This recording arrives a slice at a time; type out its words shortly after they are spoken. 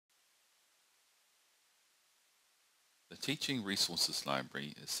Teaching Resources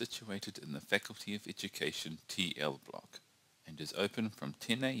Library is situated in the Faculty of Education TRL block and is open from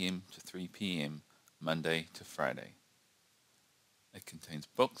 10 a.m. to 3 p.m. Monday to Friday. It contains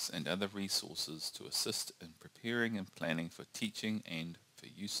books and other resources to assist in preparing and planning for teaching and for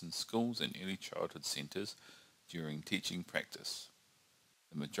use in schools and early childhood centres during teaching practice.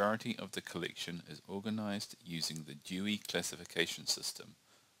 The majority of the collection is organised using the Dewey classification system,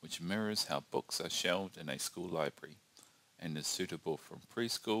 which mirrors how books are shelved in a school library, and is suitable from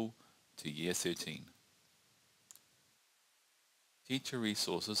preschool to Year 13. Teacher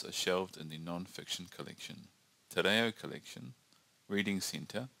resources are shelved in the non-fiction collection, TRL collection, Reading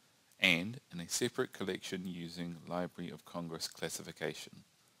Centre, and in a separate collection using Library of Congress classification,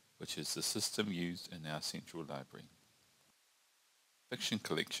 which is the system used in our central library. Fiction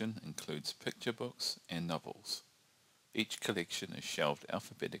collection includes picture books and novels. Each collection is shelved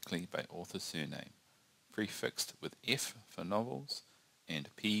alphabetically by author surname, prefixed with F for novels and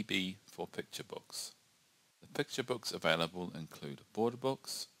PB for picture books. The picture books available include border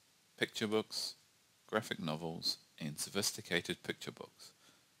books, picture books, graphic novels, and sophisticated picture books,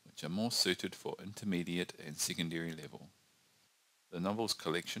 which are more suited for intermediate and secondary level. The novels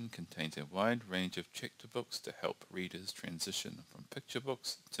collection contains a wide range of chapter books to help readers transition from picture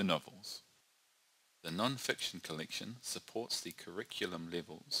books to novels. The non-fiction collection supports the curriculum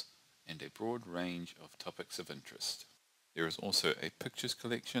levels and a broad range of topics of interest. There is also a pictures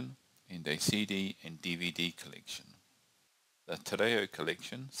collection and a CD and DVD collection. The TRL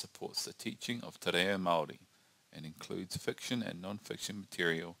collection supports the teaching of Te Reo Māori and includes fiction and non-fiction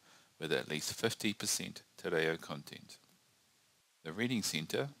material with at least 50% Te Reo content. The Reading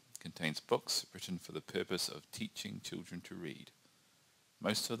Centre contains books written for the purpose of teaching children to read.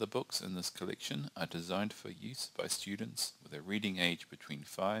 Most of the books in this collection are designed for use by students with a reading age between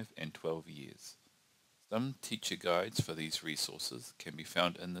 5 and 12 years. Some teacher guides for these resources can be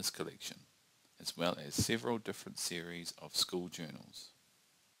found in this collection, as well as several different series of school journals.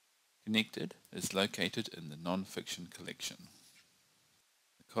 Connected is located in the non-fiction collection.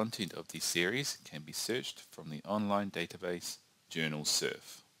 The content of these series can be searched from the online database Journal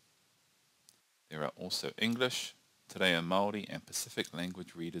Surf. There are also English, Te Reo Māori and Pacific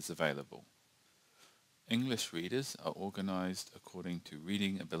language readers available. English readers are organised according to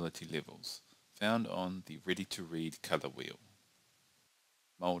reading ability levels, found on the Ready to Read colour wheel.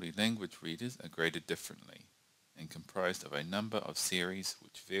 Māori language readers are graded differently and comprised of a number of series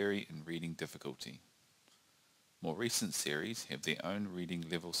which vary in reading difficulty. More recent series have their own reading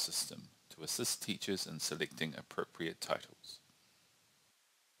level system to assist teachers in selecting appropriate titles.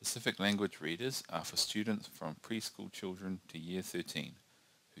 Pacific language readers are for students from preschool children to Year 13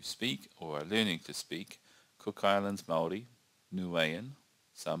 who speak or are learning to speak Cook Islands Māori, Niuean,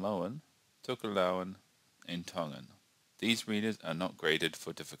 Samoan, Tokelauan, and Tongan. These readers are not graded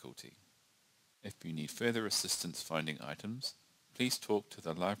for difficulty. If you need further assistance finding items, please talk to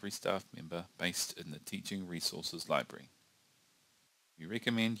the library staff member based in the Teaching Resources Library. We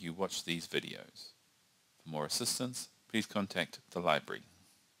recommend you watch these videos. For more assistance, please contact the library.